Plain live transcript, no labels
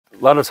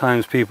lot of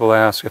times people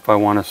ask if I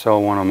want to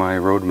sell one of my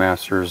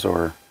Roadmasters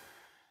or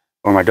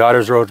my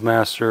daughter's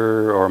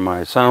Roadmaster or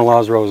my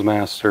son-in-law's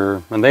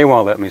Roadmaster, and they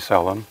won't let me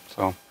sell them.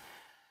 So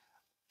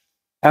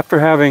after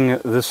having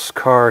this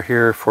car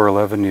here for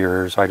 11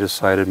 years, I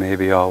decided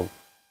maybe I'll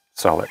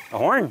sell it. A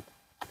horn.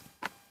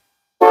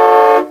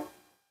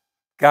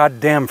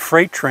 Goddamn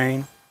freight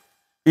train.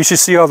 You should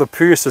see all the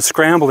Priuses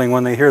scrambling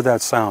when they hear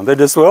that sound. They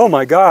just, oh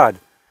my God,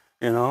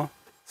 you know?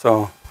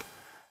 So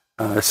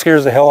it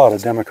scares the hell out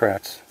of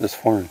Democrats, this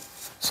horn.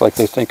 It's like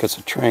they think it's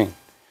a train.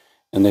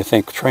 And they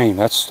think train,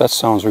 that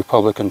sounds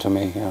Republican to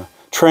me. Yeah.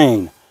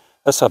 Train,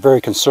 that's a very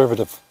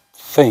conservative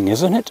thing,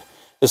 isn't it?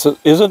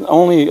 Isn't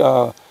only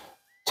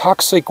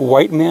toxic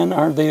white men,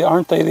 aren't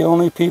they the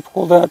only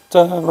people that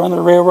run the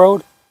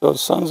railroad?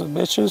 Those sons of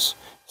bitches?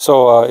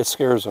 So it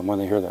scares them when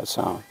they hear that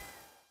sound.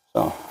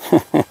 So,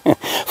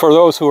 for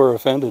those who are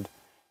offended,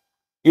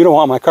 you don't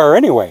want my car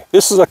anyway.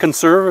 This is a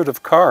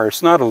conservative car.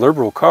 It's not a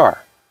liberal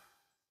car.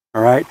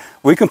 All right?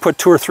 We can put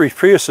 2 or 3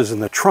 Priuses in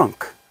the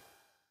trunk.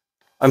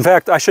 In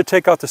fact, I should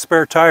take out the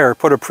spare tire,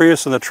 put a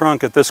Prius in the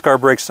trunk. If this car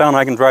breaks down,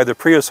 I can drive the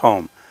Prius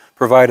home,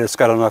 provided it's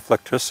got enough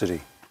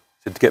electricity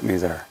to get me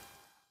there.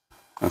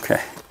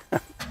 Okay.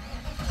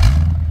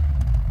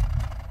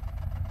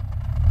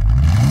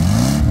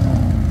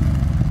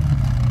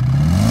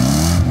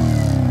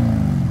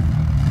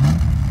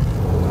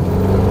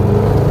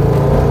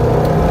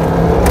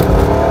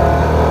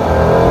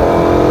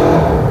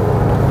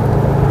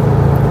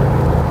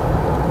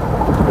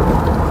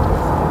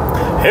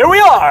 Here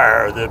we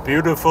are, the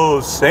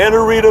beautiful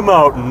Santa Rita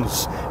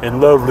Mountains in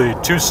lovely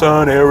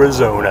Tucson,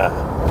 Arizona.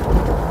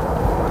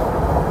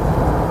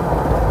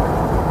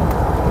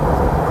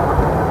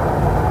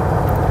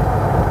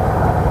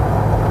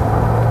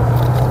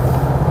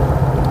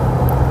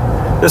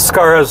 This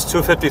car has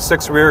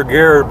 256 rear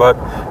gear, but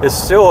it's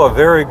still a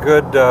very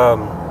good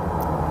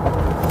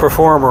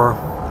performer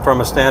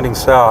from a standing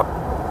stop.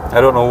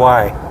 I don't know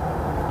why.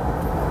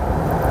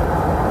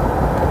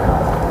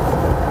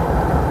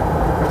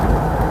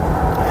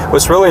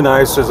 What's really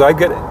nice is I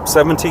get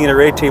 17 or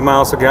 18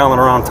 miles a gallon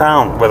around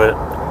town with it.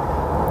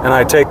 And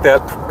I take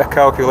that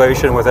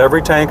calculation with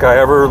every tank I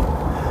ever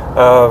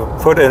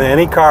put in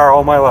any car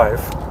all my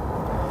life.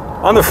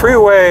 On the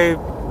freeway,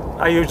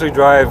 I usually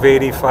drive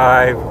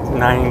 85,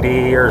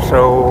 90 or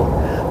so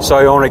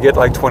I only get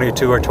like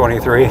 22 or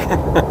 23.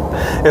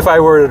 If I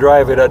were to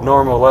drive it at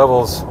normal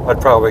levels, I'd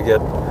probably get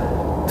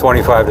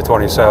 25 to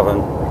 27.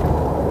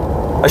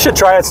 I should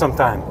try it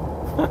sometime.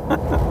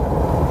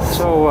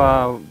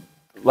 So,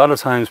 a lot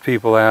of times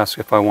people ask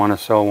if I want to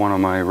sell one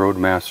of my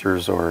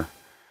Roadmasters or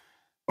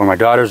my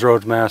daughter's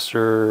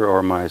Roadmaster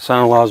or my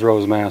son-in-law's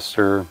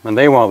Roadmaster, and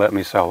they won't let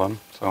me sell them.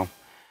 So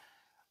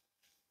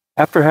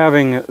after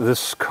having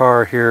this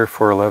car here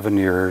for 11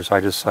 years,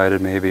 I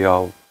decided maybe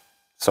I'll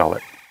sell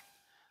it.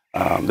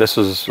 This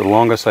is the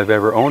longest I've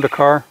ever owned a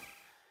car.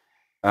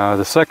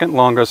 The second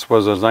longest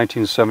was a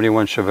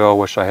 1971 Chevelle,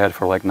 which I had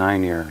for like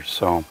 9 years.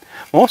 So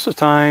most of the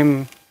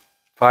time,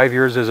 5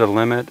 years is a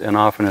limit, and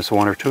often it's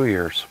 1 or 2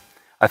 years.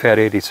 I've had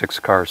 86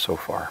 cars so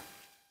far.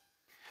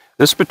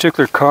 This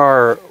particular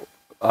car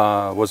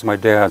was my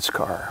dad's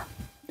car,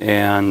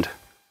 and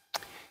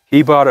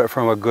he bought it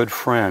from a good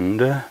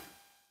friend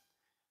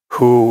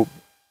who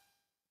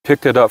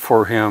picked it up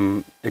for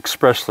him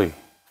expressly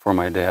for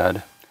my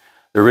dad.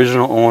 The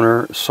original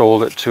owner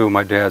sold it to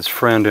my dad's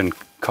friend in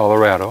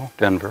Colorado,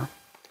 Denver,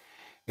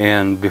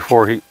 and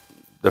before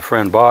the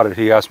friend bought it,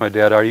 he asked my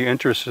dad, "Are you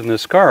interested in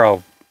this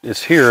car?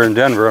 It's here in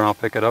Denver, and I'll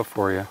pick it up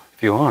for you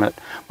if you want it."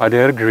 My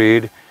dad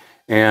agreed,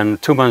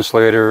 and 2 months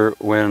later,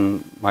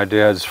 when my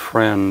dad's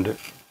friend,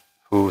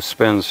 who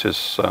spends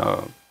his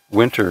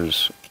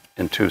winters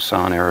in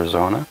Tucson,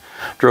 Arizona,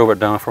 drove it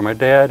down for my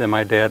dad, and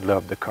my dad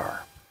loved the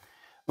car.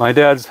 My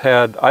dad's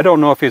had, I don't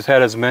know if he's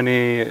had as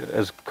many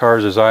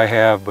cars as I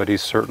have, but he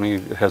certainly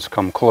has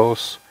come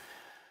close.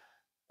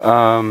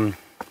 A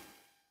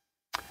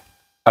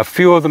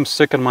few of them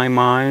stick in my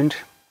mind.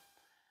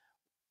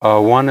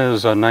 One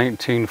is a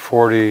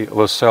 1940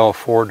 LaSalle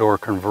 4-door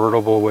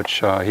convertible,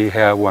 which he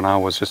had when I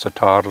was just a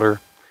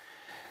toddler.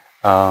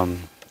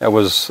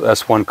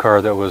 That's one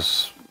car that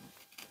was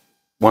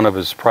one of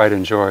his pride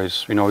and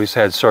joys. You know, he's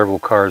had several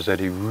cars that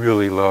he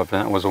really loved,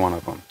 and that was one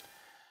of them.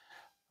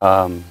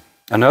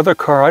 Another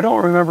car, I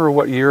don't remember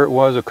what year it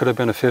was. It could have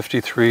been a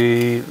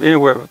 53,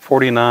 anywhere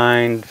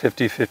 49,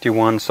 50,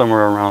 51,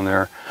 somewhere around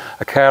there.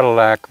 A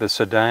Cadillac, the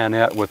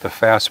sedanette with the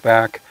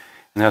fastback.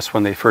 And that's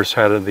when they first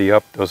had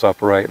those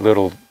upright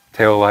little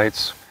tail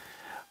lights.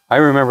 I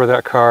remember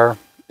that car,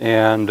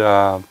 and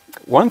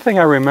one thing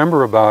I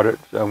remember about it,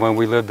 when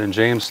we lived in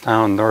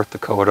Jamestown, North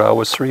Dakota, I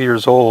was 3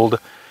 years old.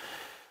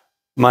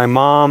 My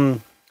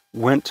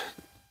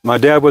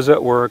dad was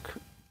at work,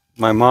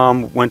 my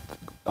mom went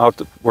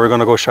out, we're going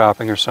to go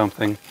shopping or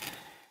something,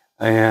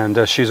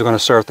 and she's going to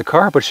start the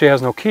car, but she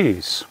has no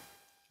keys.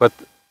 But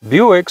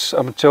Buicks,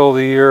 until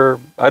the year,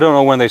 I don't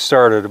know when they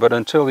started, but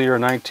until the year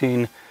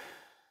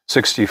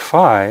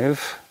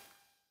 1965,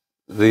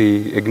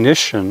 the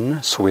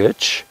ignition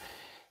switch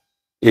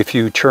If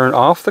you turn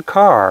off the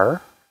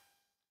car,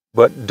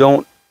 but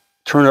don't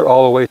turn it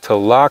all the way to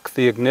lock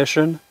the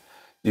ignition,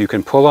 you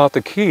can pull out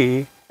the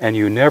key and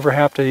you never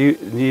have to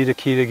need a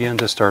key again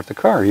to start the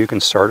car. You can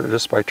start it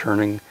just by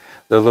turning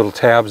the little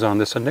tabs on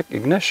this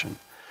ignition.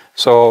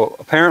 So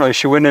apparently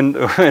she went in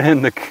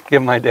to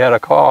give my dad a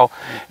call,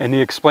 and he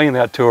explained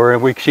that to her,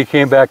 and she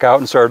came back out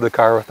and started the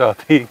car without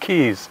the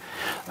keys.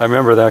 I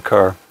remember that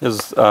car.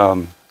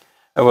 That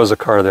was a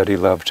car that he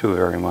loved too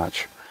very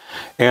much.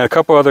 And a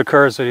couple other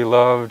cars that he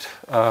loved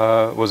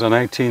was a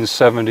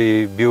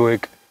 1970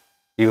 Buick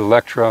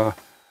Electra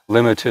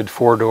Limited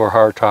 4-door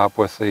hardtop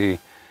with the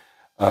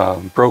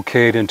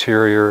brocade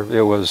interior.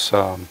 It was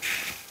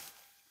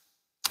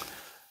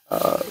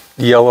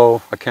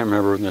yellow. I can't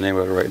remember the name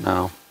of it right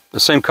now. The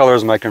same color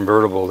as my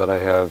convertible that I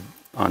have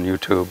on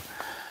YouTube.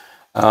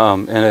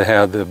 And it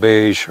had the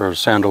beige or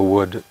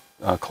sandalwood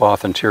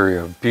cloth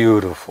interior.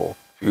 Beautiful,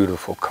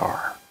 beautiful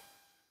car.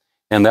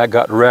 And that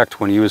got wrecked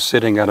when he was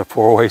sitting at a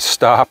four-way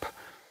stop,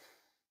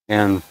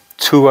 and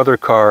two other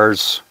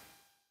cars,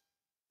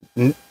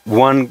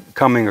 one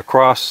coming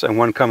across and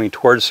one coming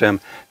towards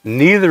him,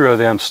 neither of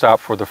them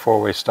stopped for the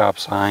four-way stop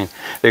sign.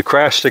 They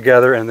crashed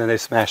together and then they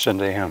smashed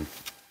into him.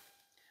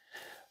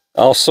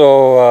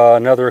 Also,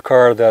 another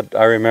car that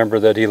I remember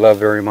that he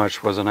loved very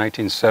much was a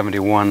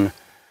 1971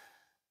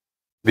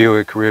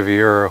 Buick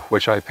Riviera,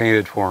 which I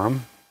painted for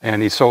him,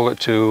 and he sold it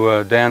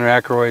to Dan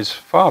Aykroyd's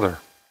father.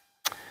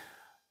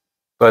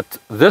 But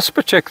this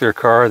particular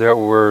car that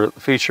we're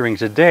featuring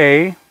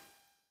today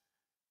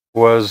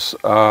was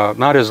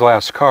not his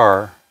last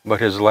car, but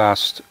his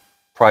last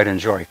Pride and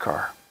Joy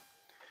car.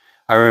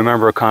 I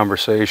remember a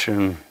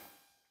conversation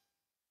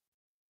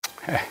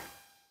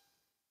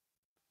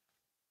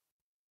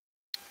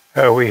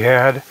we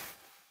had,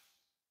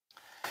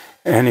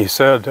 and he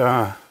said,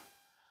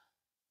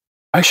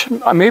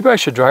 maybe I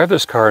should drive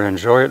this car and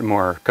enjoy it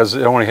more, because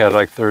it only had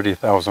like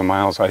 30,000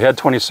 miles. I had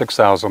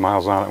 26,000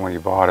 miles on it when he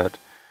bought it,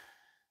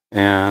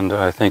 and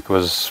I think it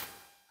was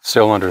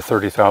still under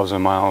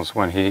 30,000 miles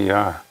when he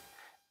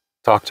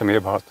talked to me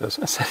about this.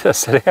 I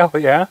said, hell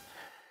yeah.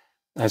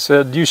 I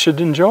said, you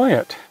should enjoy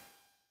it.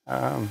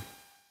 And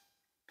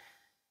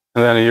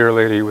then a year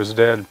later he was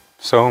dead.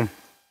 So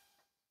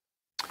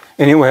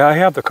anyway, I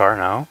have the car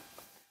now,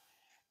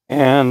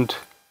 and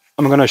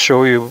I'm going to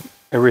show you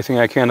everything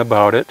I can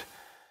about it.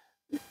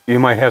 You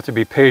might have to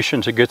be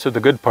patient to get to the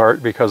good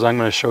part, because I'm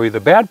going to show you the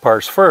bad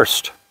parts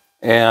first.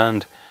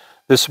 And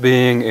this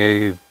being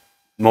a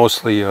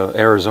mostly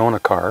Arizona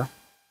car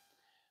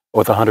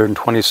with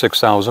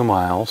 126,000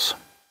 miles,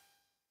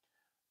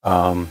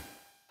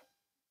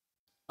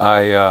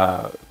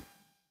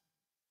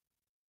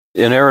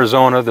 in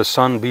Arizona, the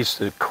sun beats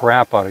the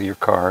crap out of your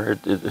car.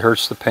 It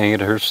hurts the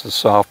paint, it hurts the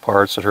soft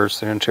parts, it hurts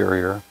the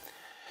interior.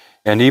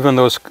 And even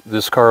though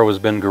this car was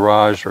been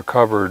garaged or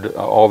covered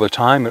all the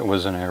time it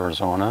was in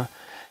Arizona,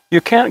 you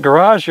can't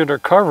garage it or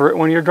cover it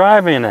when you're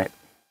driving it.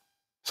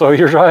 So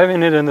you're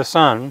driving it in the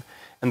sun,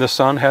 and the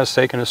sun has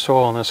taken its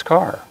toll on this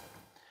car.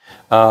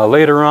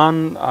 Later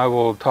on, I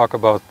will talk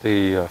about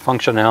the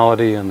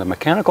functionality and the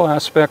mechanical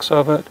aspects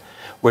of it,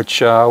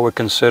 which I would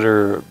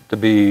consider to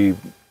be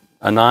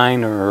a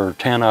 9 or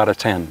 10 out of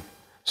 10.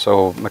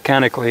 So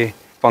mechanically,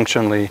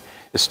 functionally,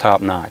 it's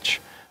top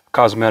notch.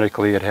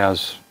 Cosmetically, it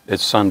has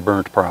its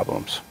sunburnt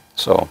problems.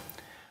 So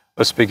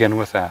let's begin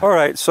with that. All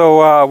right,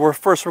 so we're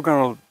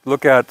going to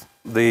look at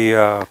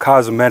the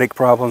cosmetic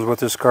problems with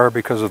this car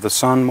because of the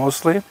sun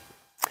mostly.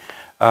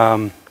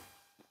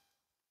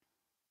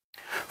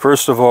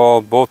 First of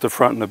all, both the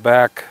front and the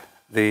back,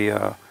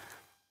 the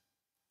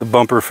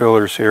bumper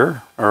fillers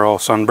here are all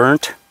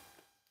sunburnt.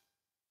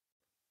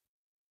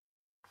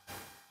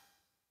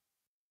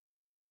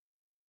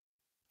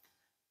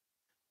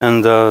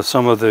 And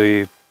some of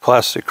the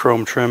plastic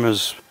chrome trim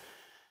is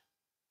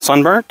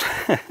sunburnt.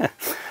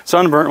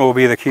 Sunburnt will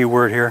be the key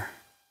word here.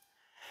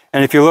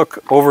 And if you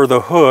look over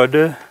the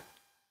hood,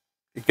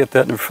 you get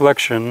that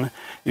reflection,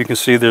 you can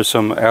see there's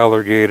some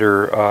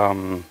alligator,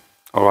 or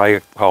I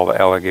call it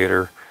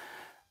alligator,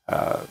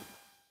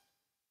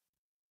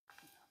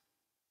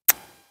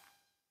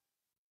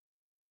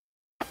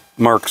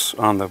 marks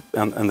on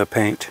the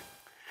paint.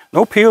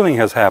 No peeling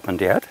has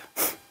happened yet.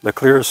 The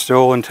clear is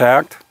still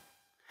intact.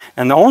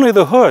 And only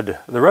the hood.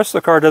 The rest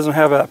of the car doesn't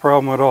have that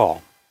problem at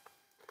all.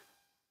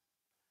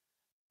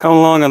 Come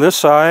along on this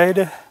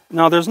side.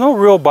 Now there's no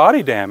real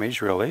body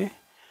damage really.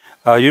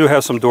 You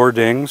have some door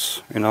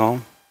dings, you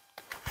know.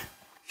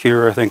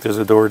 Here I think there's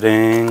a door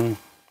ding.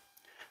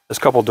 There's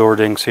a couple door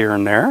dings here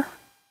and there.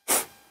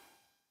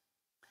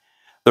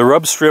 The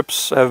rub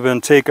strips have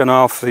been taken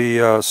off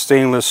the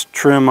stainless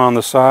trim on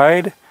the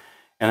side,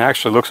 and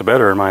actually looks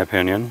better in my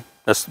opinion.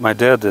 My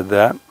dad did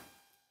that.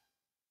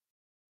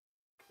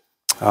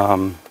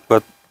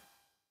 But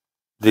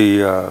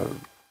the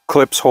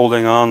clips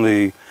holding on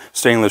the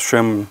stainless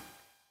trim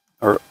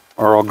are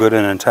all good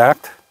and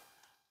intact.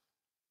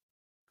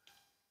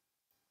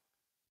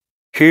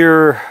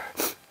 Here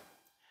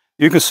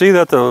you can see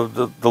that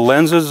the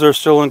lenses are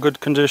still in good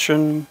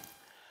condition.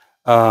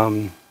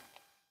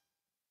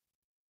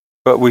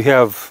 But we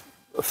have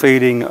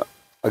fading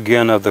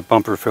again of the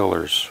bumper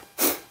fillers.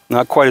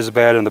 Not quite as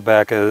bad in the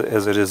back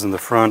as it is in the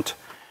front,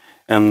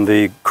 and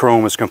the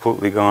chrome is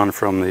completely gone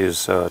from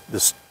these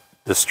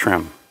this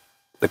trim,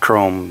 the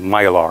chrome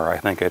Mylar, I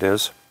think it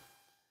is.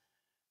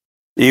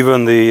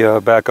 Even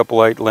the backup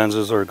light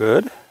lenses are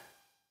good.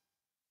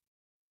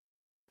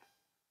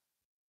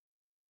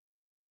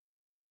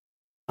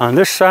 On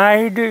this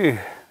side,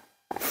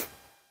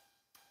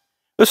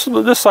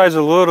 this side's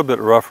a little bit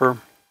rougher.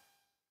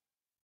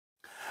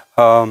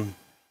 Got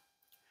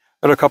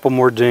a couple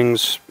more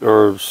dings,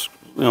 or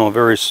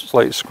very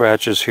slight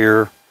scratches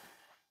here.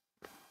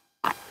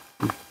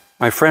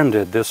 My friend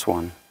did this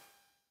one.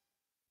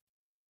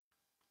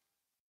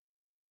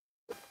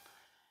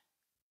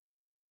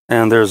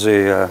 And there's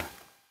a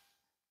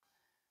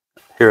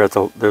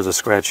there's a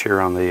scratch here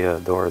on the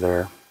door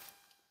there.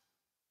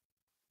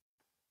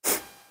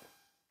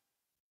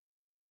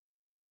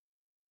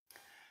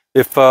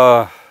 If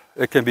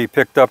it can be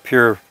picked up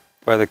here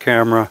by the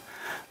camera,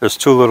 there's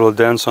two little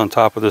dents on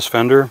top of this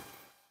fender.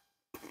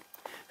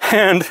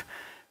 And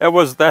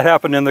that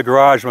happened in the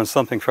garage when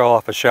something fell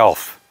off a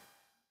shelf.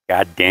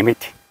 God damn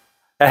it.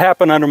 That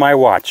happened under my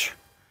watch.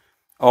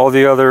 All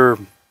the other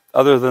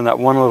than that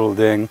one little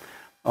ding,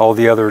 all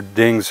the other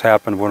dings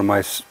happened when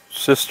my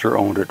sister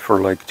owned it for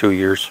like 2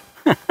 years.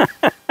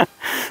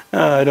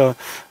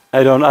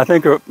 I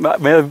think it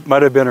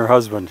might have been her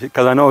husband,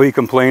 because I know he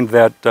complained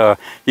that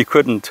he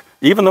couldn't,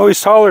 even though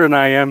he's taller than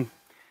I am,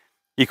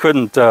 he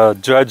couldn't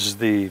judge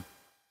the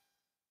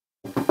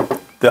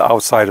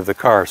outside of the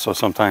car, so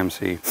sometimes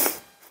he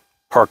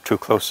parked too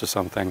close to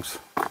some things.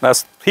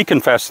 He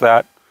confessed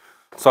that,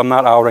 so I'm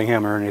not outing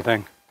him or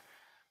anything.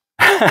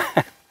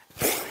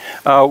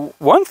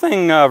 One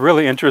thing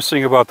really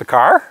interesting about the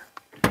car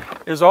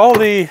is all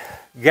the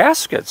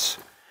gaskets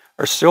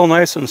are still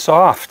nice and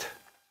soft.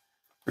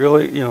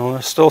 Really,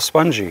 they're still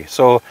spongy.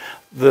 So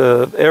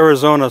the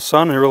Arizona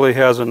sun really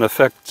hasn't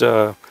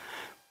affected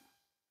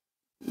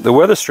the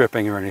weather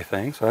stripping or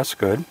anything, so that's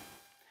good.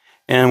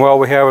 And while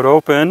we have it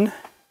open,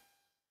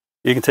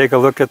 you can take a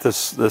look at the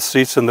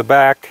seats in the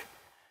back.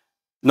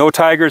 No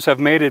tigers have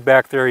made it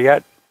back there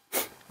yet.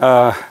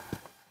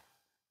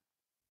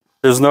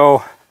 There's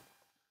no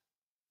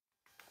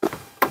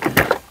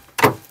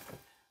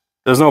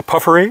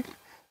puffery,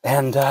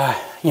 and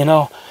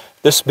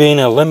this being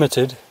a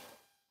limited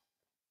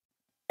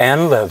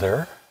and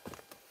leather,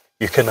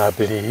 you cannot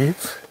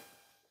believe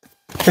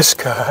it's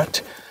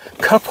got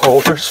cup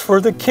holders for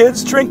the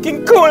kids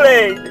drinking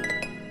Kool-Aid.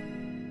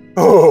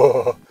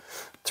 Oh,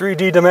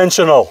 3D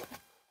dimensional.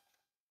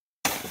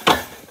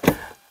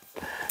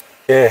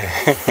 Yeah,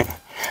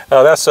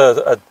 that's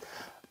a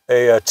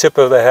tip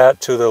of the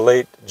hat to the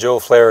late Joe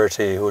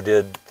Flaherty, who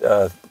did,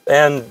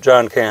 and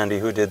John Candy,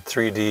 who did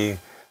 3D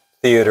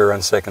theater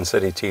on Second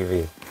City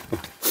TV.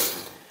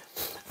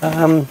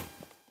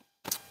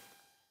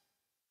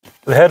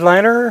 The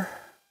headliner,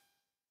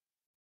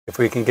 if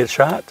we can get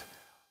shot,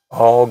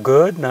 all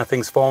good,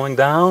 nothing's falling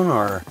down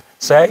or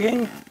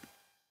sagging.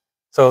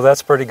 So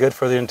that's pretty good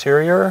for the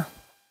interior.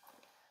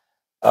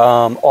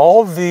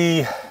 All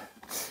the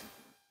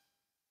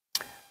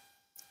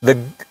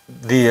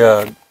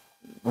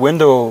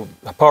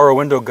power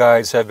window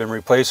guides have been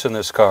replaced in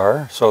this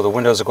car, so the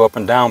windows go up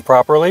and down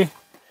properly.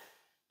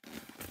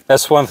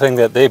 That's one thing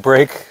that they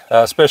break,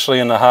 especially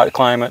in the hot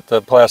climate.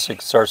 The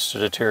plastic starts to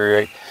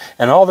deteriorate,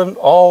 and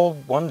all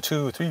 1,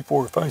 2, 3,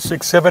 4, 5,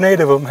 6, 7, 8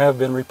 of them have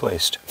been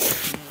replaced.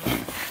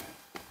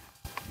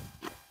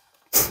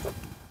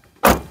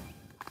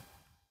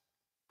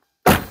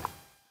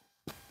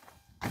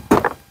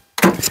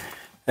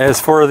 As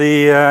for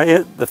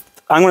I'm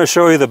going to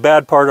show you the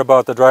bad part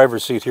about the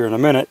driver's seat here in a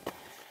minute,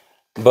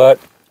 but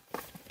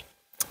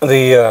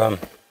oh,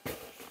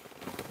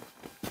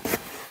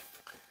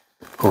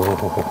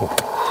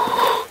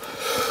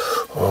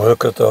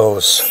 look at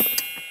those.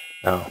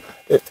 Now,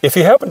 if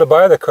you happen to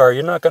buy the car,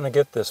 you're not going to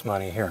get this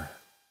money here.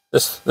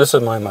 This is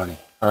my money,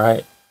 all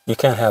right? You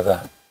can't have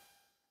that.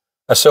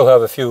 I still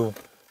have a few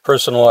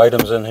personal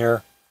items in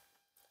here.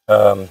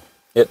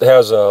 It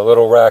has a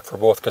little rack for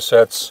both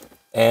cassettes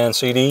and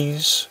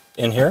CDs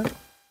in here.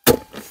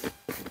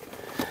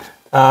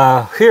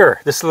 Here,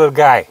 this little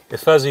guy, the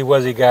fuzzy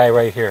wuzzy guy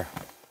right here.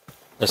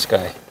 This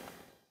guy.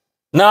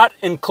 Not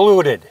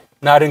included.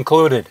 Not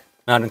included.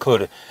 Not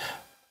included.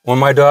 When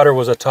my daughter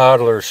was a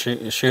toddler, she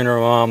and her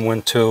mom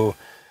went to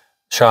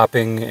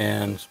shopping,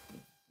 and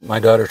my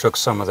daughter took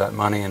some of that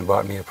money and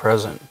bought me a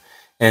present.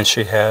 And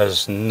she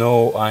has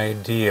no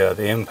idea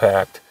the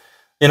impact.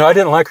 I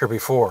didn't like her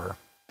before,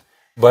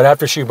 but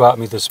after she bought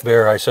me this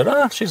bear, I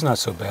said, she's not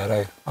so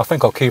bad. I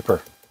think I'll keep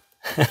her.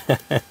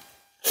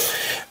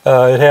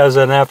 It has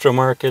an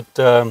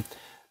aftermarket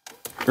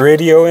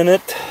radio in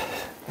it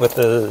with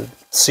a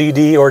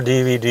CD or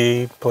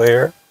DVD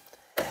player,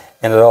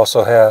 and it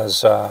also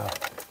has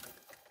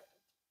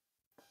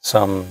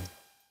some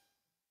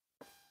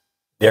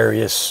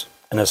various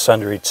and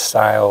sundry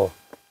style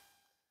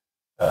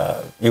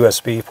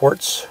USB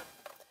ports.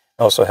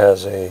 It also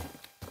has a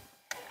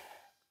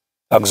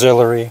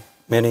auxiliary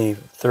mini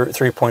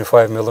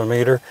 3.5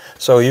 millimeter.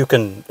 So you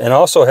can, and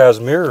also has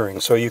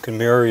mirroring, so you can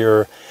mirror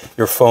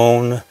your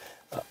phone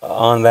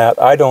on that.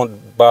 I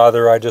don't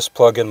bother, I just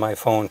plug in my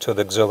phone to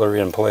the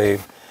auxiliary and play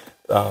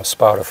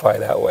Spotify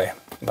that way.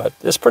 But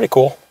it's pretty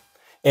cool.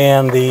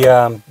 And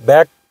the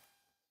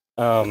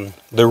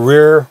the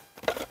rear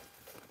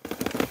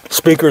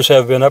speakers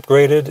have been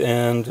upgraded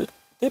and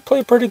they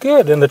play pretty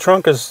good. And the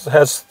trunk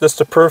has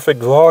just a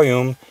perfect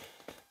volume,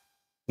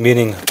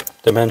 meaning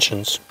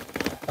dimensions,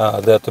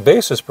 that the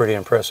bass is pretty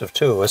impressive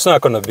too. It's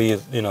not going to be,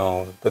 you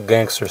know, the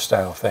gangster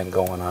style thing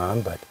going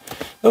on, but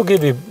it'll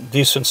give you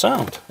decent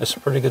sound. It's a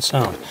pretty good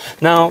sound.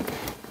 Now,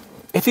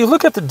 if you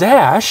look at the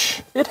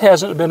dash, it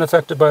hasn't been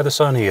affected by the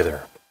sun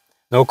either.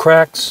 No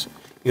cracks.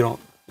 You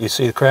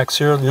see the cracks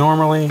here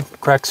normally,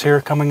 cracks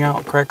here coming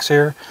out, cracks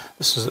here.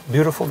 This is a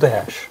beautiful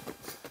dash.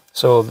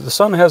 So the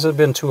sun hasn't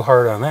been too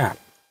hard on that.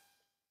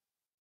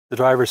 The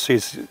driver's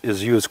seat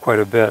is used quite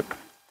a bit.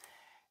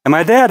 And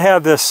my dad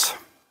had this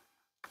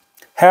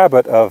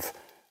habit of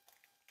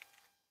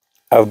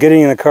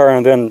getting in the car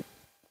and then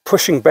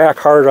pushing back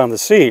hard on the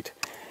seat,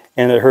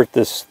 and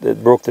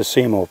it broke the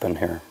seam open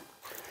here.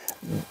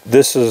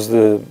 This is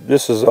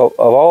of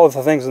all of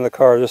the things in the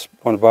car, this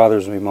one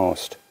bothers me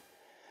most.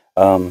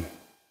 The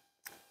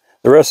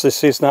rest of the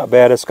seat's not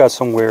bad. It's got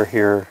some wear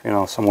here, you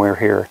know, some wear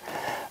here.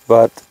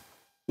 But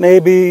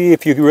maybe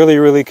if you really,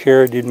 really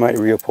cared, you might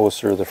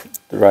reupholster the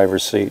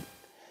driver's seat.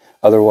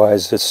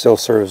 Otherwise, it still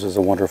serves as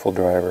a wonderful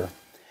driver.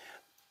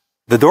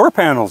 The door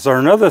panels are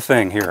another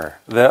thing here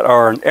that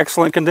are in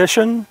excellent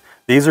condition.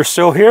 These are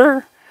still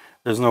here.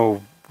 There's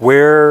no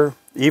wear.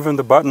 Even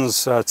the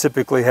buttons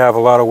typically have a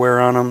lot of wear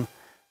on them.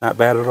 Not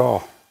bad at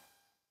all.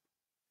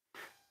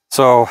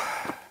 So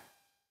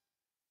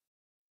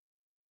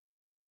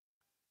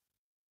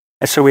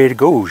that's the way it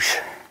goes.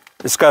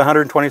 It's got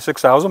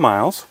 126,000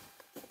 miles.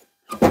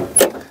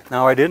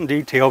 Now, I didn't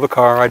detail the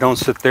car. I don't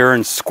sit there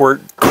and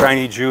squirt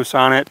shiny juice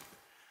on it.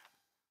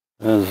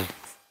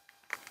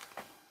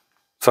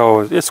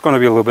 So it's going to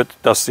be a little bit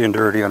dusty and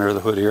dirty under the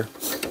hood here.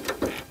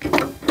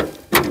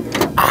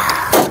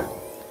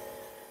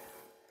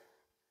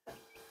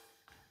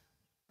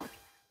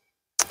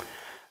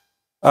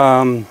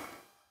 I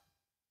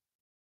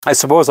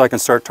suppose I can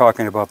start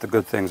talking about the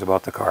good things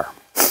about the car.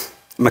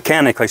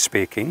 Mechanically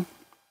speaking,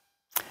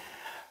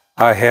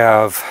 I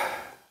have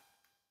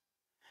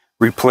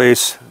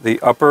replaced the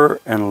upper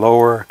and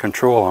lower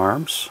control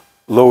arms,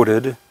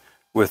 loaded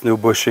with new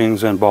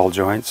bushings and ball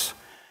joints.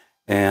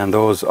 And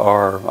those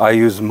are, I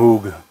use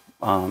Moog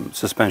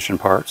suspension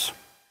parts.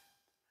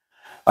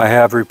 I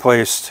have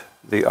replaced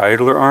the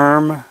idler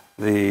arm,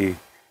 the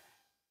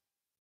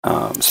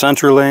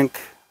center link,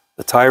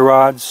 the tie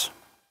rods,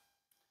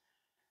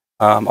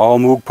 all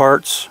Moog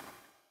parts.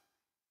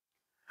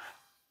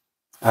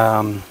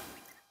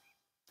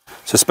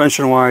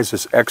 Suspension-wise,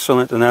 it's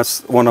excellent, and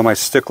that's one of my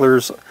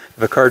sticklers.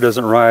 If a car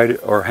doesn't ride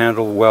or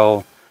handle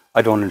well,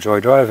 I don't enjoy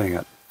driving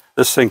it.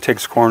 This thing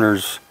takes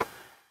corners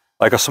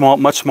like a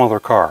much smaller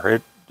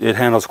car. It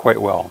handles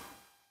quite well.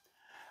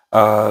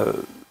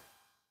 Other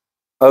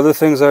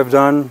things I've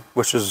done,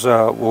 which is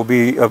will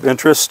be of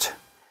interest,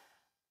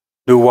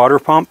 new water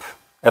pump.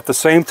 At the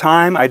same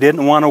time, I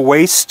didn't want to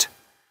waste.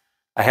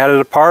 I had it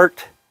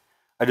apart.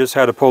 I just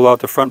had to pull out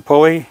the front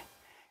pulley,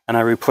 and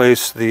I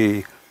replaced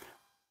the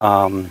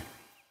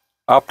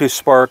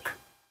OptiSpark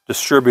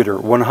distributor.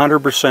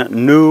 100%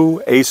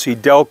 new AC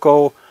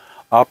Delco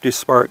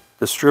OptiSpark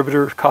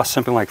distributor. It costs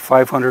something like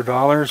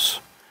 $500.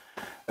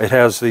 It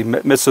has the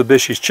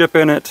Mitsubishi's chip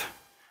in it,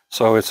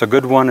 so it's a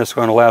good one. It's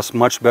going to last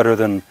much better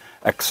than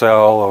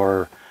Excel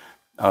or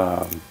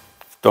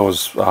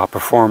those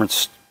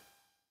performance.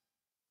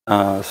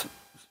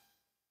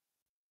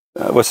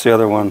 What's the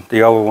other one? The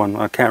yellow one.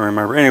 I can't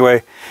remember.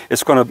 Anyway,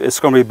 it's going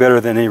to be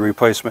better than any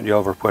replacement you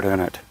ever put in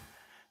it.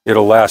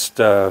 It'll last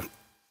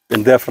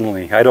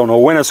indefinitely. I don't know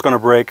when it's going to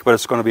break, but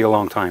it's going to be a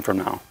long time from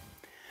now.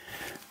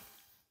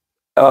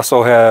 I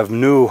also have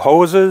new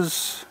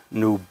hoses,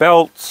 new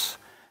belts,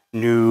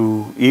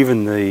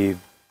 even the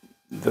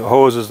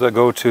hoses that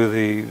go to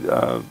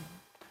the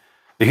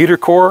heater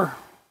core,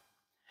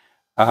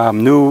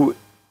 new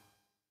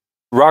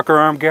rocker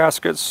arm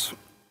gaskets,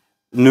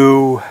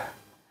 new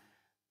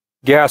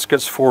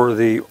gaskets for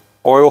the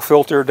oil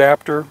filter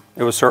adapter.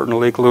 It was starting to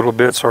leak a little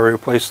bit, so I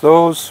replaced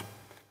those,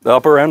 the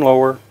upper and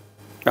lower.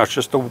 That's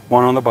just the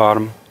one on the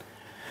bottom.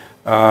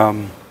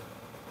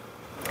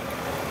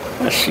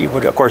 Let's see,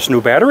 of course, new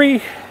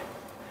battery,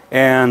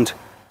 and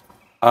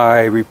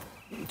I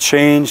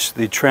changed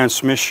the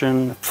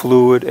transmission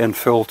fluid and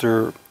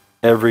filter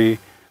every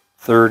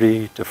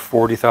 30 to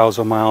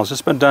 40,000 miles.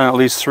 It's been done at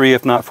least 3,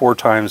 if not 4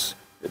 times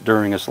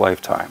during its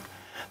lifetime.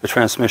 The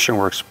transmission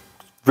works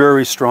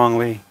very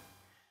strongly,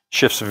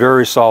 shifts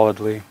very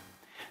solidly.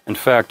 In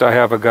fact, I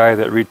have a guy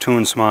that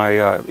retunes my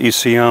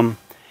ECM.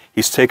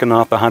 He's taken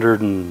off the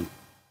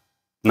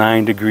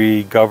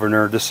 109-degree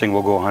governor. This thing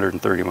will go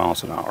 130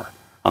 miles an hour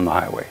on the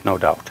highway, no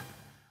doubt.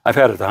 I've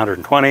had it at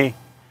 120.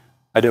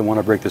 I didn't want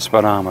to break the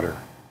speedometer.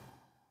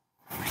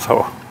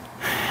 So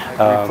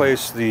I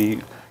replaced the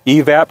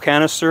evap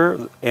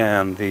canister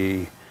and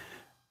the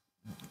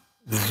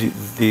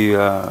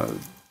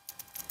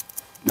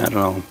I don't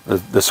know,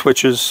 the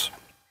switches.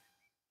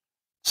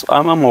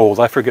 I'm old,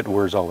 I forget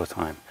words all the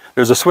time.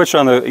 There's a switch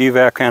on the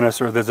evap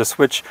canister, there's a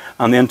switch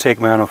on the intake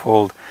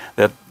manifold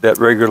that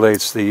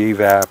regulates the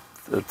evap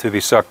to be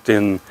sucked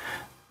in,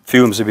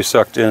 fumes to be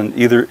sucked in,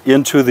 either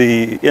into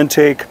the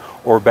intake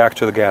or back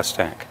to the gas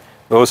tank.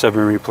 Those have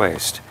been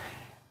replaced.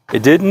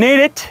 It didn't need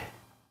it,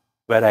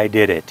 but I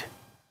did it.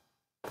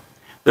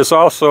 This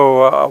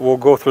also, we'll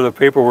go through the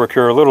paperwork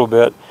here a little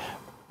bit.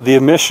 The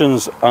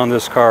emissions on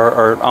this car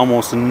are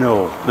almost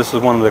nil. This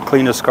is one of the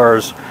cleanest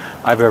cars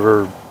I've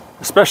ever,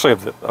 especially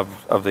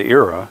of the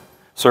era,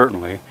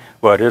 certainly,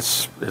 but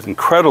it's an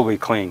incredibly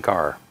clean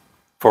car.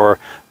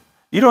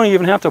 You don't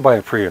even have to buy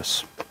a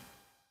Prius.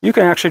 You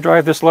can actually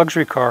drive this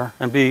luxury car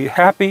and be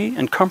happy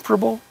and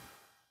comfortable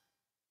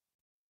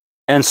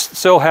and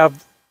still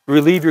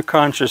relieve your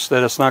conscience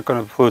that it's not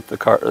going to pollute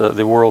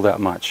the world that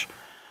much.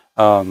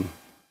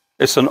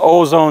 It's an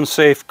ozone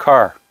safe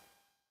car.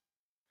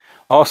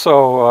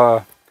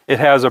 Also, it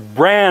has a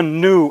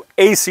brand new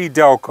AC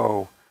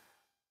Delco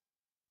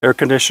air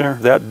conditioner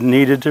that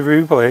needed to be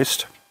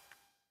replaced.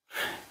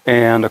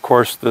 And of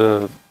course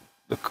the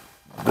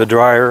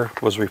dryer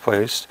was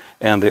replaced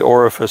and the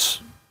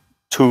orifice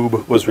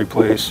tube was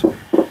replaced.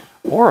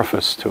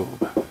 Orifice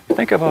tube.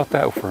 Think about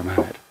that for a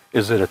minute.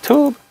 Is it a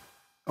tube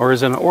or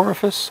is it an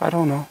orifice? I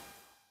don't know.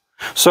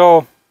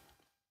 So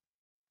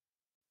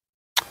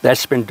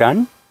that's been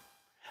done.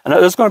 And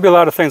there's going to be a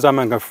lot of things I'm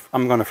going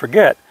to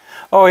forget.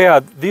 Oh yeah,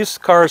 these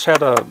cars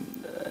had a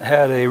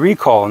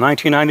recall in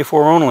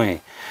 1994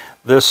 only.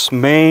 This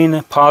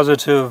main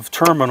positive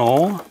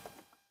terminal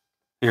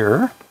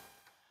here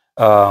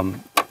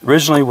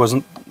originally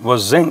was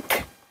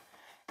zinc,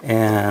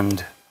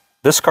 and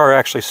this car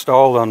actually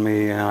stalled on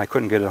me and I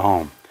couldn't get it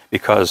home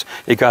because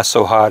it got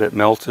so hot it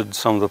melted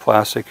some of the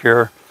plastic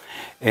here,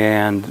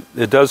 and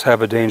it does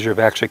have a danger of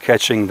actually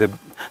catching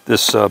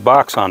this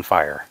box on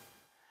fire.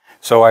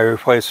 So I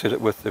replaced it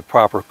with the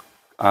proper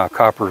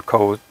copper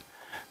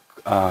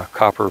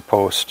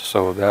post,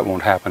 so that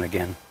won't happen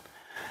again.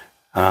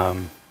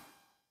 That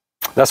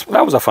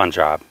was a fun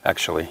job,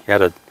 actually. You had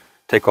to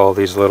take all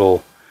these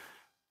little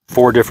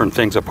 4 different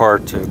things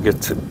apart to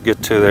get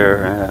to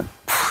there.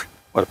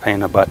 What a pain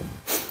in the butt.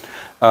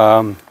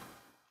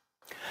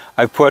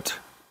 I put,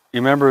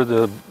 you remember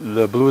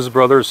the Blues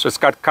Brothers? It's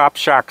got cop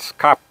shocks,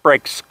 cop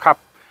brakes, cop.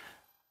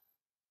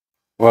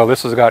 Well,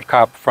 this has got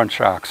cop front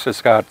shocks.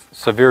 It's got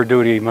severe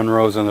duty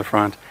Monroes in the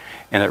front,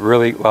 and it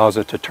really allows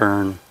it to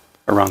turn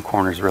around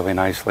corners really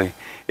nicely.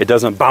 It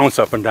doesn't bounce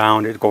up and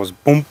down. It goes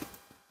boom,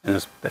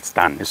 and it's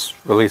done. It's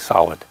really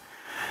solid.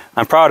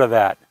 I'm proud of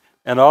that.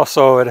 And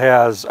also it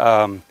has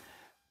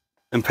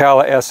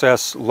Impala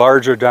SS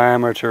larger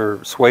diameter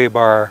sway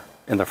bar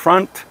in the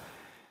front,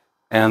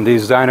 and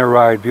these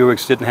Dynaride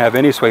Buicks didn't have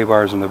any sway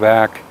bars in the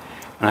back,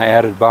 and I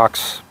added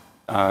box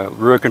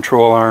rear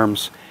control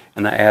arms,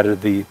 and I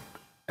added the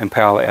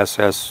Impala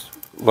SS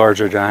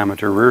larger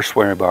diameter rear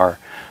sway bar.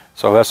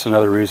 So that's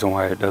another reason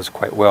why it does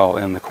quite well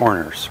in the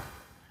corners.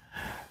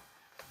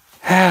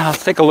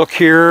 Let's take a look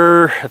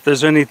here if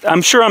there's any.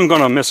 I'm sure I'm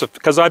going to miss it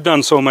because I've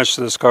done so much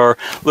to this car.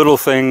 Little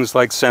things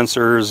like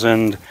sensors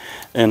and,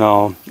 you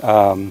know,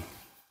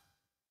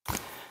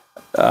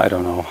 I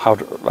don't know how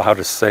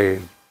to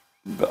say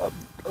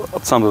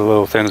some of the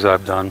little things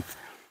I've done.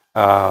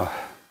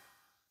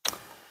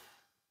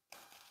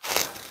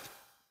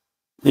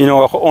 You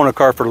know, I own a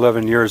car for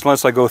 11 years.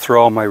 Unless I go through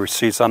all my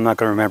receipts, I'm not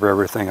going to remember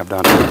everything I've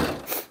done.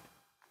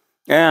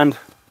 And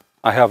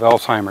I have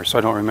Alzheimer's, so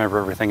I don't remember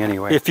everything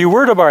anyway. If you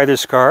were to buy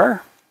this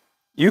car,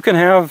 you can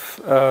have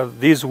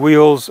these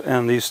wheels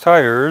and these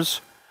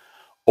tires,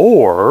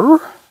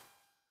 or,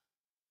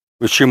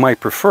 which you might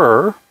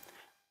prefer,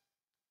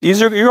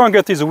 you're going to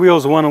get these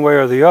wheels one way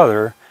or the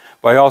other,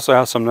 but I also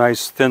have some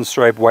nice thin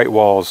stripe white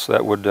walls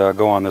that would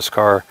go on this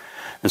car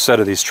instead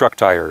of these truck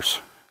tires.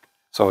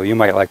 So you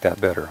might like that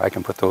better. I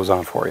can put those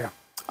on for you.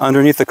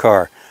 Underneath the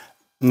car,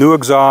 new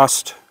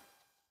exhaust.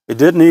 It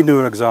did need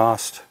new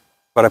exhaust,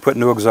 but I put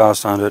new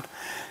exhaust on it,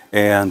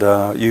 and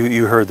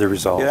you heard the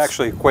results. It's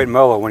actually quite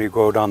mellow when you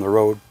go down the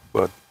road,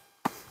 but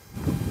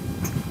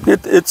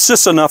it's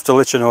just enough to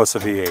let you know it's a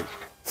V8.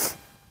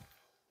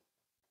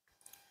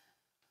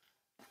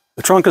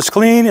 The trunk is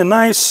clean and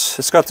nice.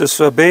 It's got this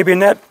baby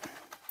net.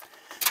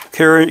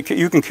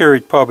 You can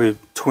carry probably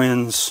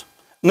twins,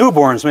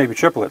 newborns, maybe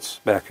triplets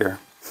back here.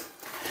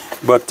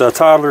 But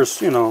toddlers,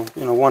 you know,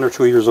 1 or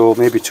 2 years old,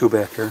 maybe 2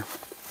 back here.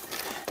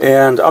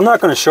 And I'm not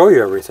going to show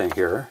you everything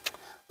here,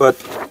 but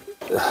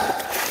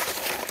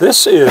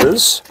this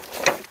is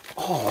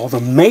all the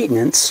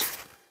maintenance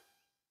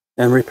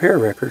and repair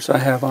records I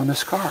have on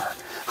this car.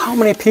 How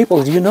many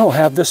people do you know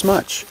have this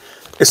much?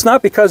 It's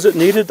not because it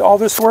needed all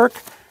this work.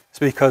 It's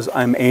because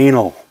I'm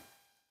anal.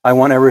 I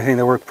want everything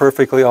to work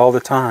perfectly all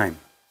the time.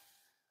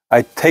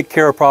 I take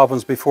care of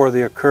problems before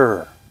they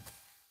occur.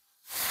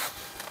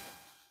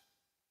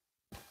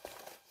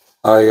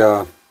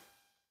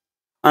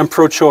 I'm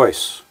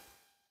pro-choice.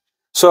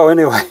 So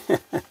anyway,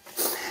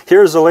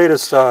 Here's the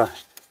latest,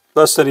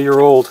 less than a year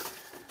old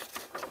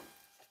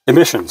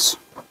emissions.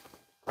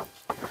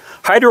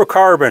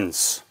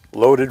 Hydrocarbons,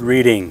 loaded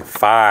reading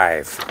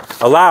 5.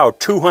 Allowed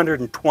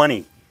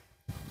 220.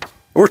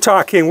 We're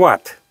talking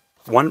what?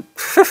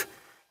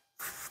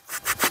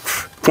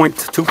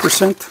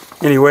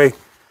 0.2%? Anyway,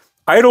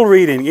 idle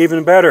reading,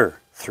 even better,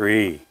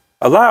 3.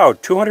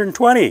 Allowed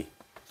 220.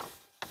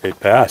 It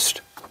passed.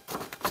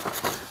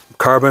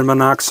 Carbon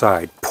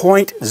monoxide,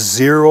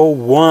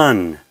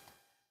 0.01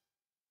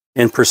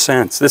 in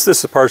percents. This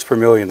is parts per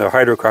million. The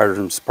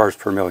hydrocarbons parts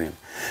per million.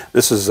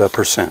 This is a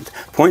percent.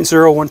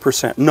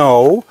 0.01%.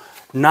 No,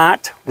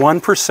 not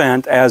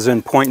 1% as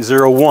in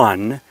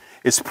 0.01.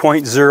 It's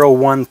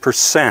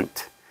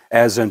 0.01%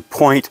 as in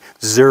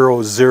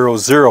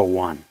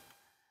 0.0001.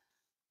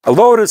 A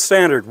loaded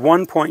standard,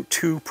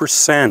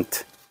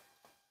 1.2%.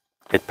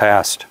 It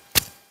passed.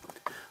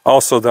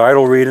 Also, the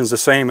idle reading is the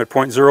same at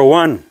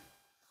 0.01.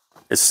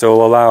 It's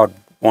still allowed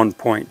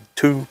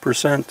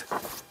 1.2%.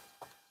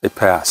 It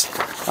passed.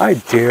 I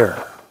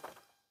dare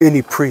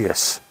any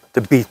Prius to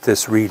beat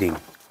this reading.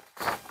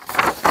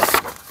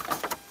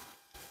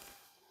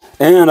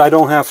 And I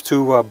don't have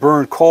to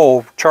burn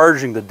coal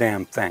charging the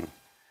damn thing.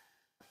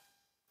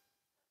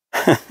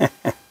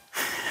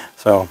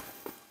 So,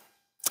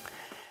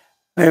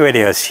 what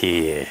else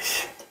he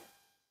is?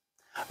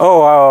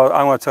 Oh,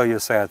 I want to tell you a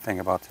sad thing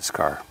about this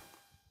car.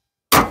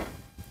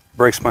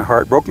 Breaks my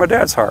heart. Broke my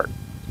dad's heart.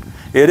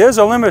 It is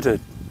a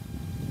limited.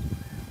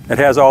 It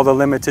has all the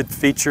limited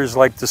features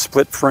like the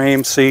split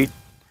frame seat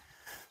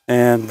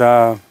and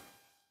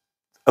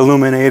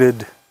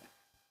illuminated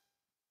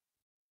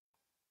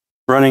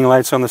running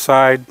lights on the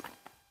side.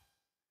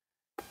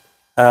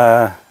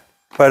 But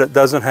it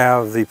doesn't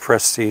have the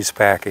Prestige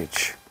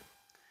package.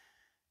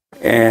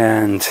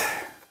 And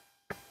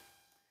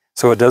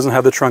so it doesn't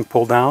have the trunk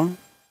pull down,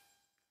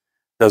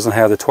 doesn't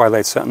have the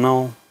Twilight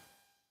Sentinel,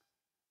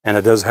 and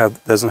it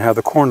doesn't have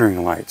the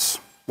cornering lights,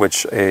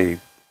 which a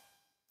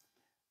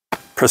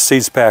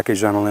Prestige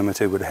package on a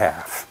limited would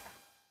have.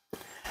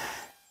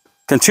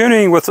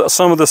 Continuing with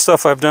some of the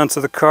stuff I've done to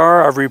the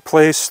car, I've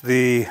replaced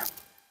the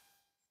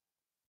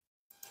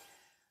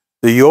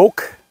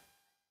yoke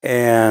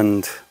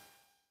and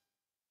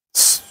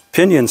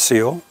pinion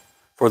seal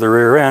for the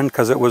rear end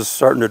because it was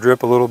starting to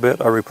drip a little bit.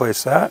 I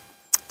replaced that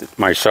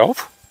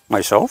myself.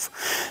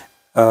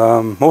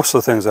 Most of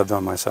the things I've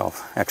done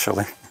myself,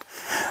 actually.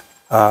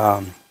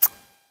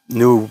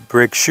 New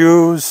brake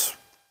shoes,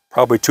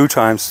 probably 2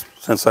 times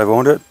since I've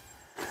owned it.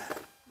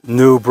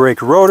 New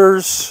brake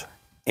rotors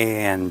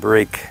and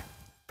brake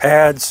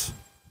pads.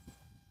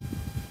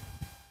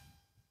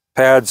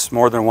 Pads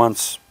more than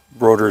once,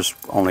 rotors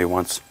only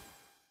once.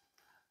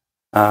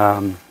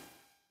 My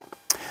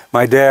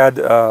dad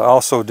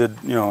also did,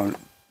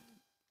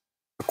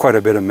 quite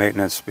a bit of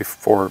maintenance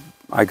before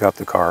I got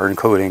the car,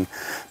 including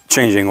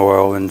changing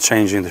oil and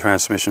changing the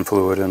transmission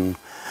fluid and,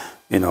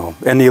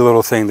 any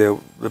little thing that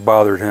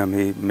bothered him,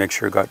 he make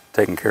sure got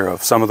taken care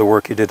of. Some of the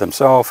work he did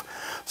himself,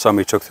 some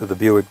he took to the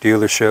Buick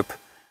dealership.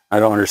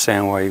 I don't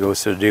understand why he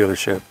goes to the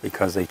dealership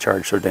because they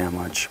charge so damn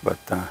much, but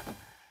I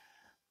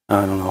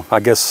don't know. I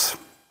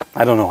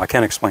don't know. I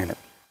can't explain it.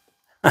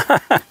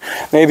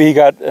 Maybe he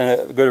got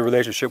a good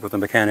relationship with the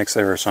mechanics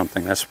there or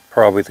something. That's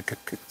probably the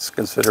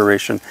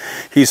consideration.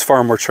 He's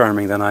far more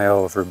charming than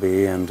I'll ever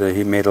be, and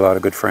he made a lot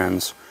of good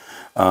friends.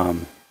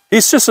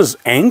 He's just as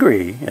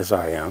angry as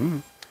I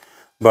am,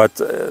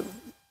 but I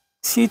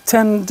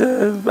don't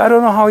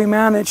know how he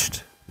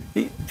managed.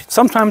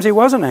 Sometimes he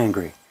wasn't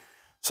angry.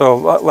 So,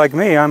 like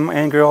me, I'm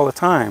angry all the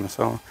time.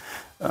 So,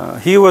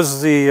 he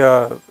was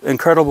the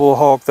Incredible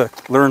Hulk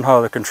that learned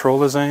how to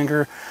control his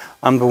anger.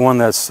 I'm the one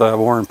that's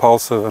more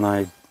impulsive, and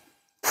I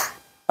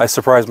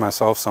surprise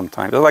myself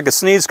sometimes. It's like a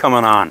sneeze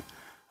coming on.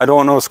 I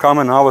don't know it's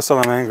coming, and all of a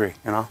sudden I'm angry,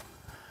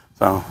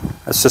 So,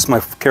 that's just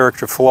my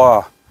character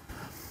flaw.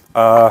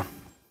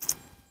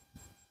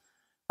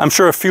 I'm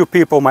sure a few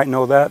people might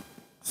know that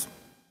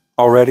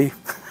already.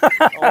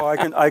 Oh,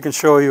 I can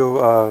show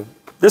you.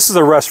 This is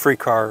a rust-free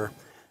car.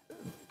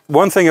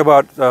 One thing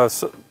about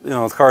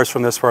cars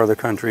from this part of the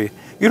country,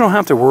 you don't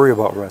have to worry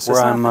about rust.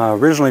 Where I'm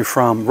originally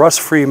from,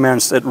 rust-free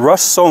means it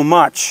rusts so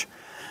much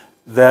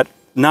that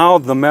now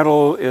the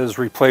metal is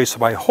replaced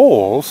by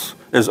holes.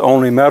 There's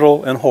only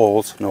metal and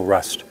holes, no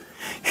rust.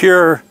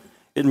 Here,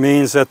 it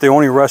means that the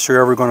only rust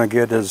you're ever going to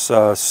get is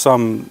a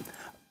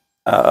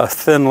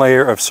thin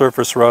layer of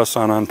surface rust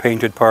on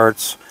unpainted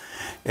parts,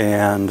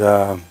 and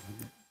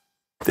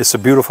it's a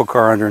beautiful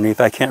car underneath.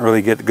 I can't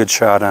really get a good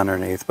shot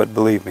underneath, but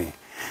believe me,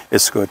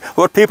 it's good.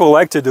 What people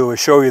like to do is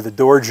show you the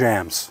door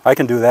jambs. I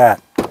can do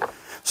that.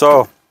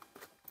 So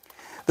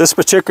this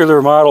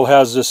particular model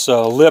has this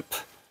lip,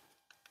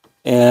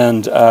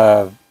 and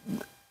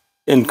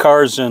in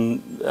cars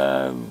in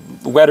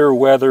wetter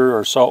weather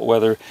or salt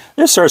weather,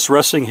 it starts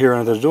rusting here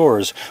under the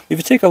doors. If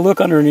you take a look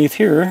underneath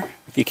here,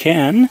 if you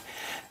can,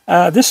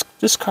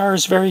 this car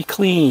is very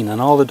clean on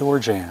all the door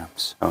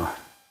jambs. Oh.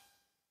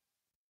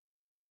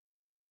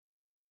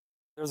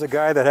 There's a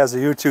guy that has a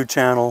YouTube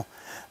channel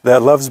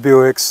that loves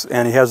Buicks,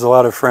 and he has a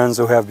lot of friends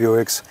who have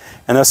Buicks,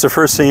 and that's the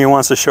first thing he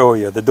wants to show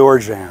you, the door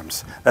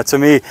jams. That, to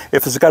me,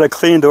 if it's got a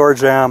clean door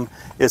jam,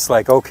 it's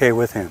like okay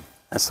with him.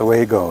 That's the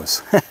way it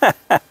goes.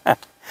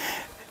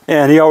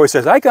 And he always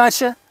says, I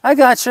gotcha, I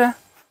gotcha.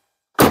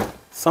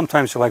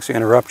 Sometimes he likes to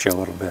interrupt you a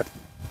little bit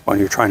when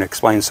you're trying to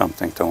explain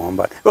something to him,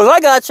 but he goes, I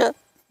gotcha.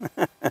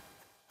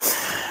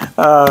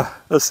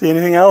 Let's see,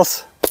 anything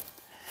else?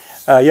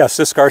 Yes,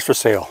 this car's for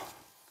sale,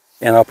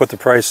 and I'll put the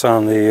price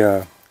on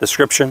the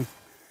description.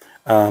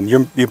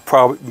 You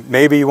probably,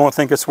 maybe you won't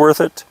think it's worth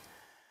it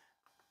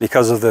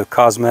because of the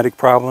cosmetic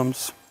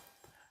problems,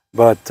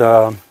 but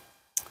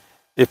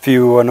if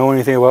you know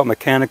anything about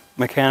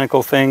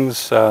mechanical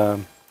things,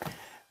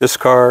 this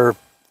car,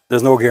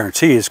 there's no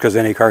guarantees because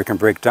any car can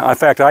break down. In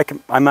fact,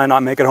 I might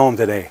not make it home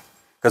today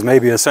because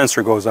maybe a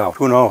sensor goes out.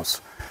 Who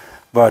knows?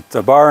 But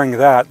barring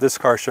that, this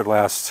car should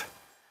last.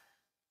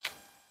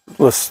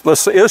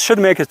 It should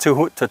make it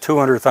to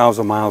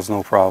 200,000 miles,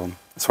 no problem,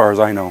 as far as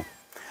I know.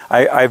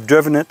 I've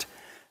driven it.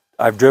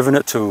 I've driven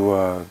it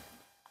to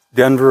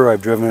Denver.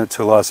 I've driven it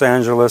to Los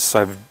Angeles.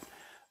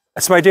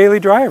 It's my daily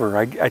driver.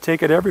 I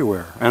take it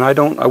everywhere, and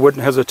I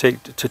wouldn't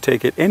hesitate to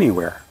take it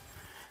anywhere.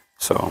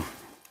 So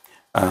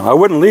I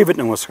wouldn't leave it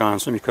in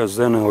Wisconsin because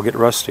then it'll get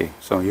rusty.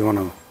 So you want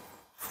to,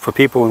 for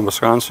people in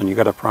Wisconsin, you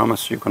got to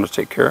promise you're going to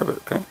take care of it.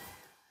 Okay.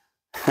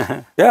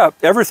 Yeah,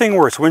 everything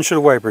works.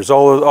 Windshield wipers,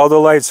 all the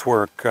lights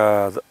work.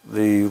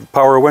 The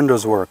power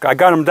windows work. I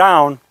got them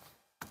down.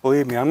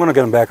 Believe me, I'm going to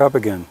get them back up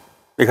again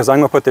because I'm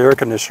going to put the air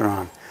conditioner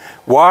on.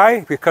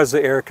 Why? Because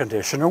the air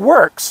conditioner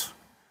works.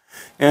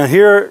 And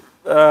here,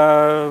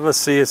 let's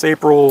see, it's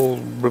April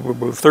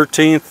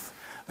 13th.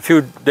 A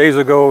few days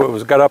ago,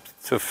 it got up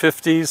to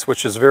 50s,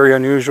 which is very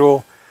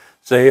unusual.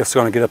 Today, it's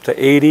going to get up to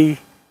 80.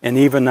 And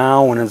even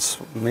now, when it's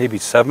maybe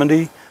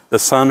 70, the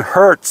sun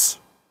hurts.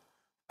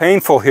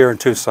 Painful here in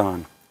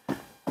Tucson.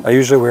 I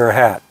usually wear a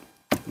hat.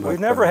 We've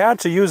never had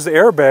to use the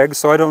airbags,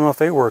 so I don't know if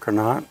they work or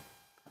not.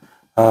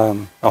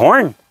 A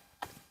horn.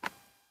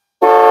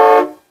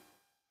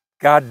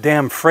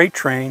 Goddamn freight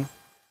train.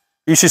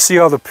 You should see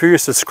all the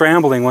Priuses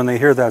scrambling when they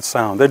hear that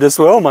sound. They just,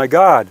 oh my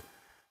God,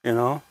 you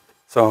know.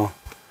 So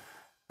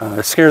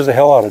it scares the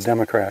hell out of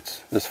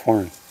Democrats, this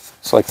horn.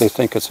 It's like they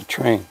think it's a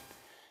train.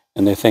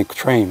 And they think,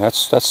 train, that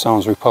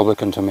sounds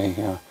Republican to me.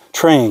 Yeah.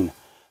 Train,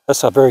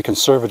 that's a very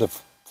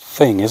conservative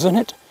thing, isn't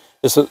it?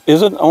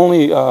 Isn't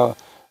only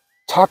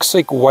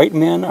toxic white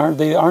men, aren't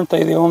they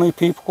the only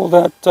people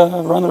that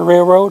run the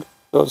railroad?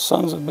 Those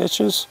sons of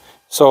bitches.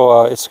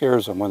 So it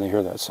scares them when they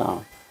hear that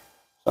sound.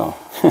 So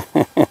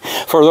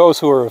for those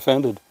who are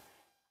offended,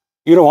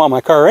 you don't want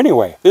my car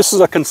anyway. This is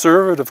a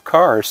conservative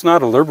car. It's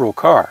not a liberal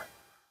car.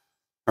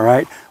 All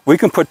right? We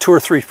can put 2 or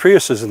 3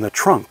 Priuses in the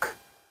trunk.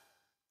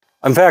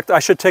 In fact, I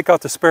should take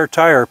out the spare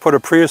tire, put a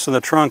Prius in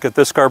the trunk. If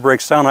this car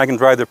breaks down, I can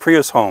drive the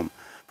Prius home,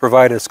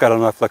 provided it's got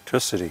enough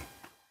electricity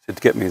to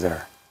get me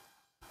there.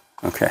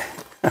 Okay.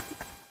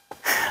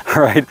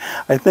 All right.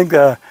 I think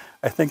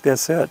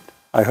that's it.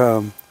 I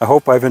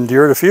hope I've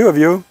endeared a few of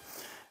you.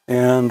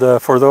 And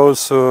for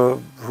those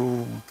who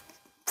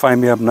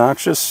find me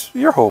obnoxious,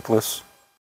 you're hopeless.